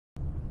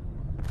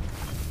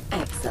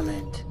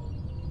Excellent.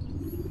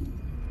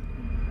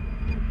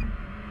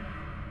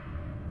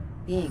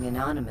 Being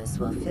anonymous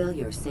will fill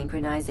your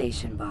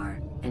synchronization bar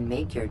and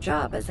make your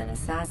job as an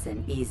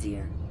assassin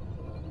easier.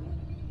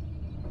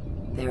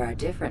 There are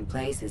different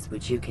places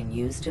which you can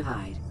use to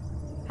hide.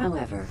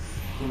 However,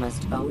 you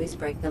must always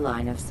break the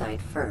line of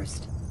sight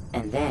first,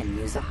 and then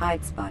use a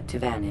hide spot to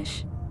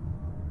vanish.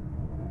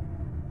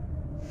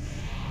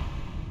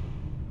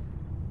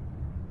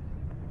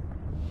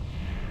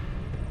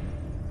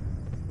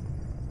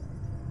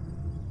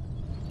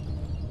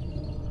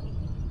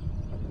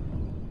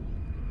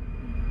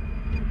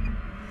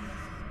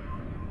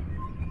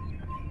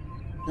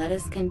 Let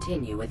us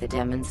continue with a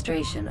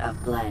demonstration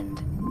of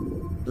Blend.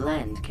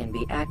 Blend can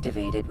be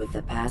activated with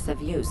the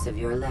passive use of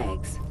your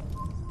legs.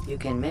 You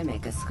can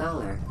mimic a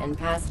scholar and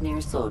pass near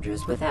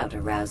soldiers without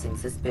arousing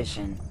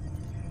suspicion.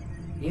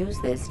 Use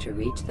this to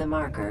reach the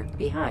marker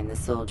behind the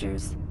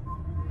soldiers.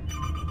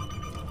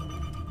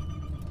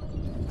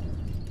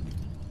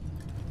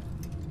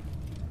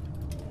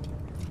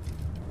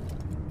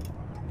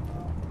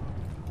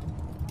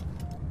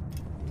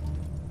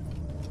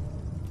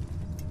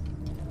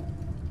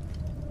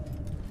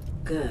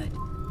 Good.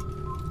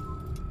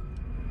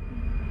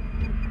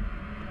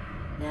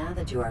 Now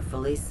that you are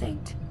fully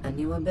synced, a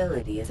new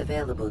ability is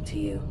available to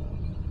you.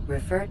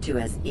 Referred to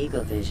as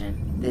Eagle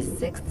Vision, this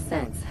sixth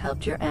sense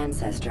helped your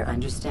ancestor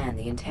understand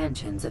the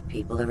intentions of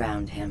people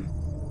around him.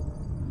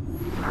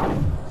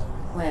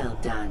 Well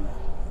done.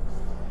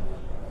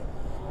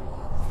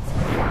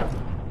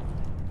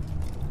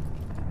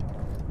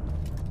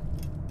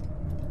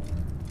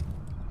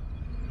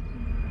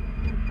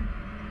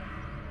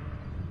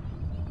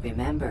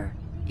 Remember,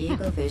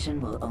 Eagle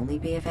Vision will only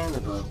be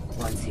available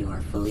once you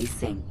are fully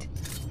synced.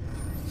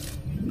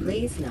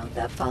 Please note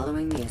that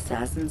following the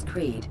Assassin's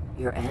Creed,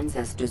 your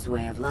ancestors'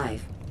 way of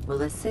life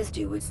will assist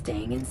you with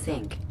staying in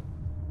sync.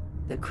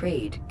 The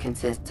Creed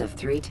consists of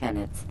 3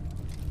 tenets.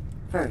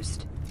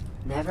 First,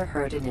 never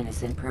hurt an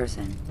innocent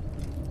person.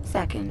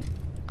 Second,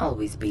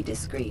 always be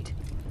discreet.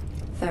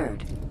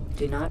 Third,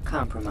 do not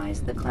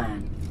compromise the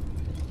clan.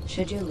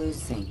 Should you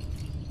lose sync,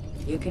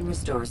 you can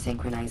restore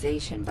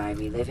synchronization by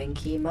reliving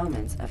key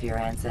moments of your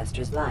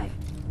ancestor's life,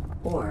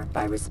 or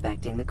by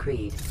respecting the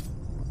Creed.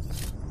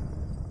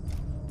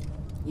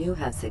 You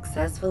have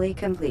successfully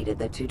completed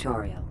the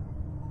tutorial.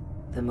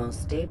 The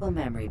most stable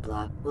memory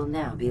block will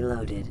now be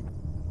loaded.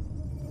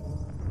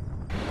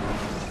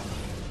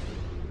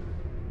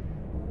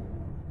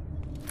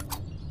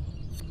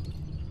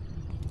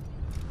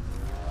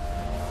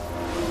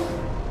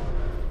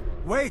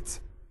 Wait!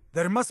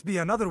 There must be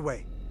another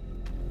way.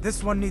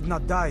 This one need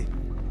not die.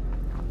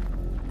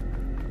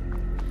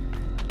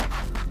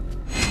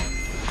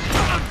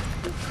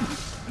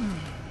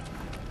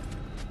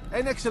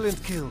 An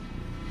excellent kill.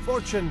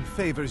 Fortune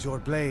favors your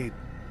blade.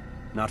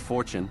 Not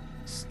fortune,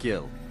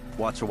 skill.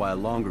 Watch a while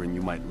longer and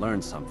you might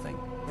learn something.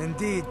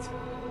 Indeed.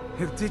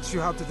 He'll teach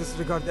you how to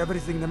disregard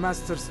everything the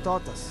Masters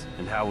taught us.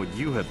 And how would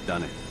you have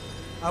done it?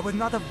 I would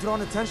not have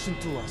drawn attention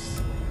to us.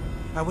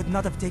 I would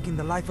not have taken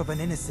the life of an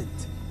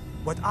innocent.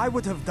 What I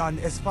would have done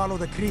is follow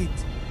the Creed.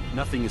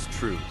 Nothing is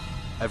true.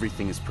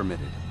 Everything is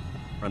permitted.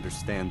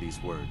 Understand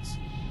these words.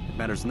 It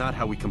matters not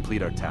how we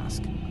complete our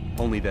task,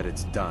 only that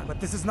it's done.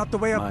 But this is not the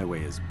way My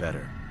way is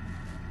better.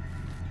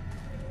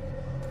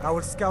 I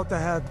will scout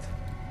ahead.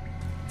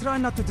 Try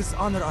not to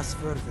dishonor us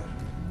further.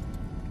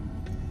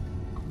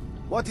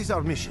 What is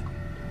our mission?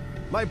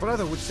 My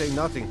brother would say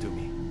nothing to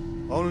me.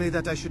 Only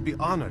that I should be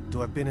honored to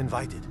have been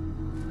invited.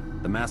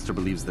 The Master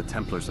believes the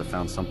Templars have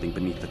found something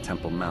beneath the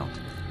Temple Mount.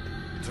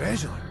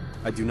 Treasure?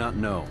 I do not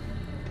know.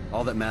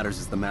 All that matters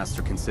is the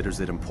Master considers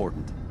it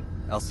important.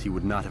 Else he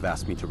would not have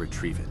asked me to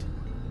retrieve it.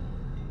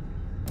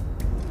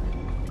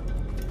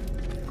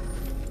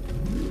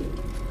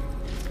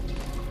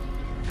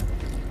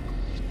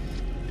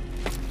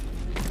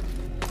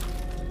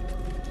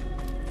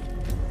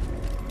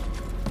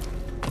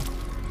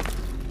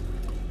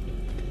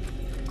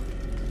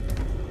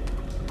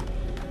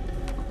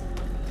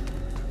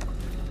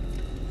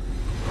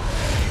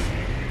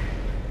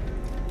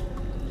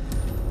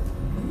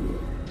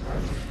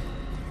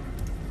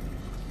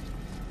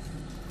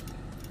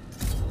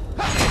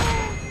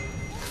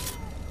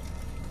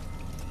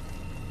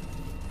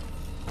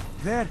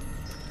 There!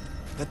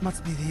 That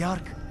must be the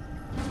Ark.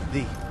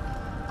 The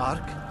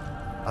Ark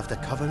of the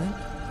Covenant?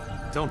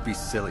 Don't be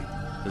silly.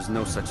 There's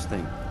no such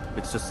thing.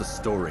 It's just a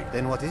story.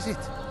 Then what is it?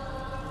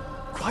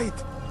 Quiet!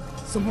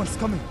 Someone's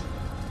coming.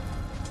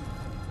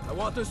 I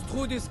want us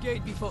through this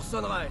gate before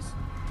sunrise.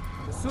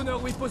 The sooner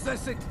we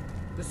possess it,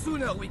 the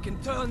sooner we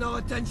can turn our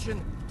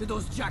attention to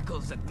those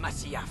jackals at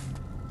Masyaf.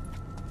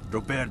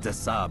 Robert de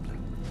Sable.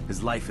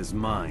 His life is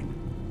mine.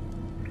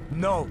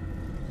 No.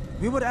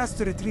 We were asked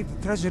to retrieve the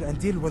treasure and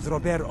deal with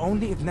Robert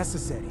only if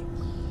necessary.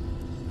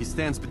 He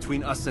stands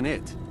between us and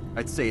it.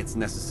 I'd say it's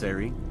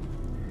necessary.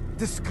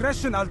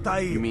 Discretion,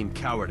 Altair! You mean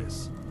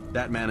cowardice.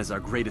 That man is our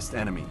greatest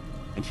enemy,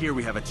 and here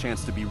we have a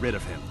chance to be rid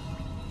of him.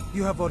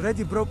 You have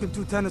already broken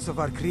 2 tenets of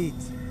our creed.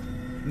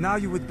 Now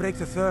you would break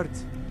the 3rd.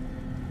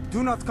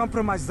 Do not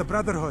compromise the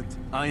Brotherhood.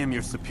 I am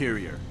your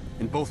superior,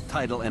 in both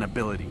title and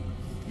ability.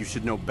 You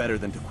should know better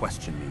than to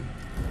question me.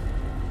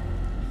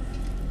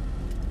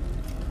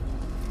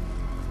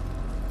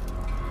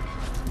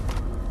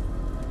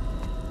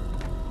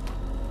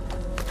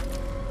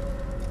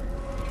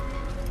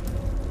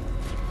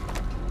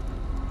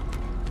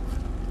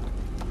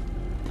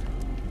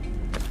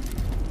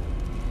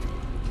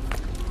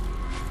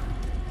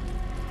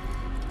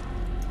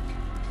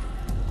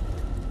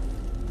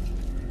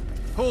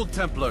 Hold,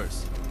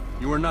 Templars!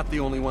 You are not the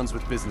only ones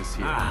with business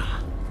here.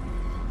 Ah.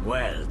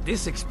 Well,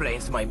 this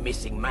explains my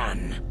missing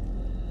man.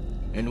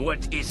 And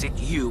what is it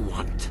you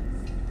want?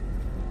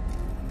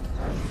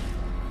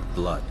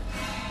 Blood.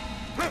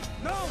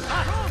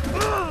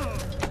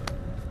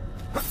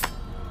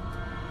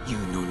 You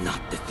know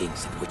not the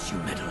things in which you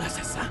meddle,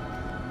 assassin.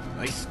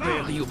 I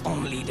spare you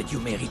only that you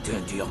may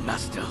return to your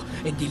master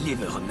and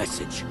deliver a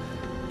message.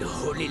 The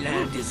Holy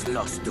Land is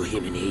lost to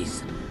him and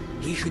his.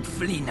 He should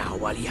flee now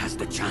while he has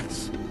the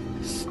chance.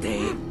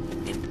 Stay,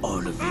 and all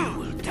of you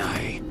will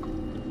die.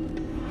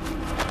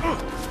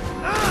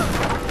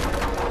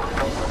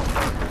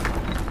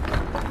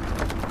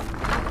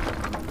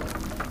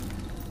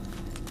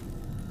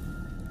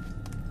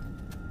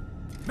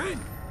 Men,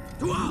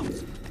 to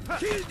arms!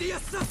 Kill the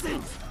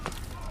assassins!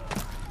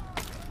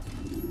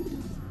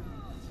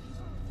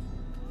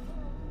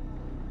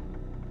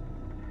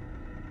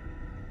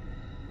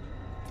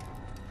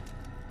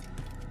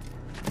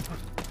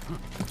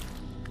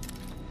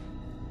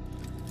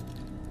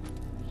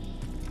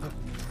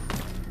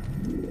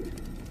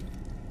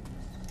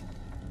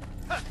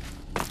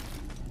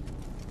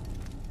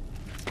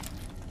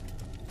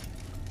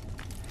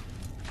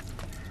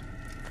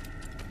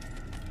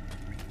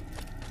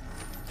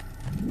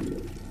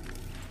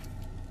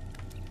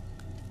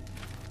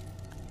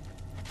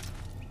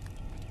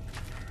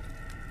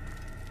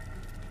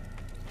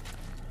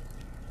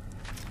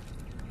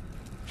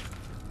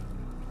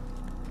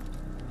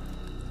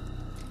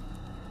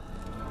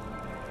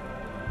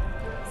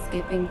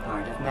 Skipping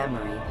part of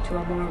memory to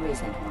a more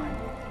recent one.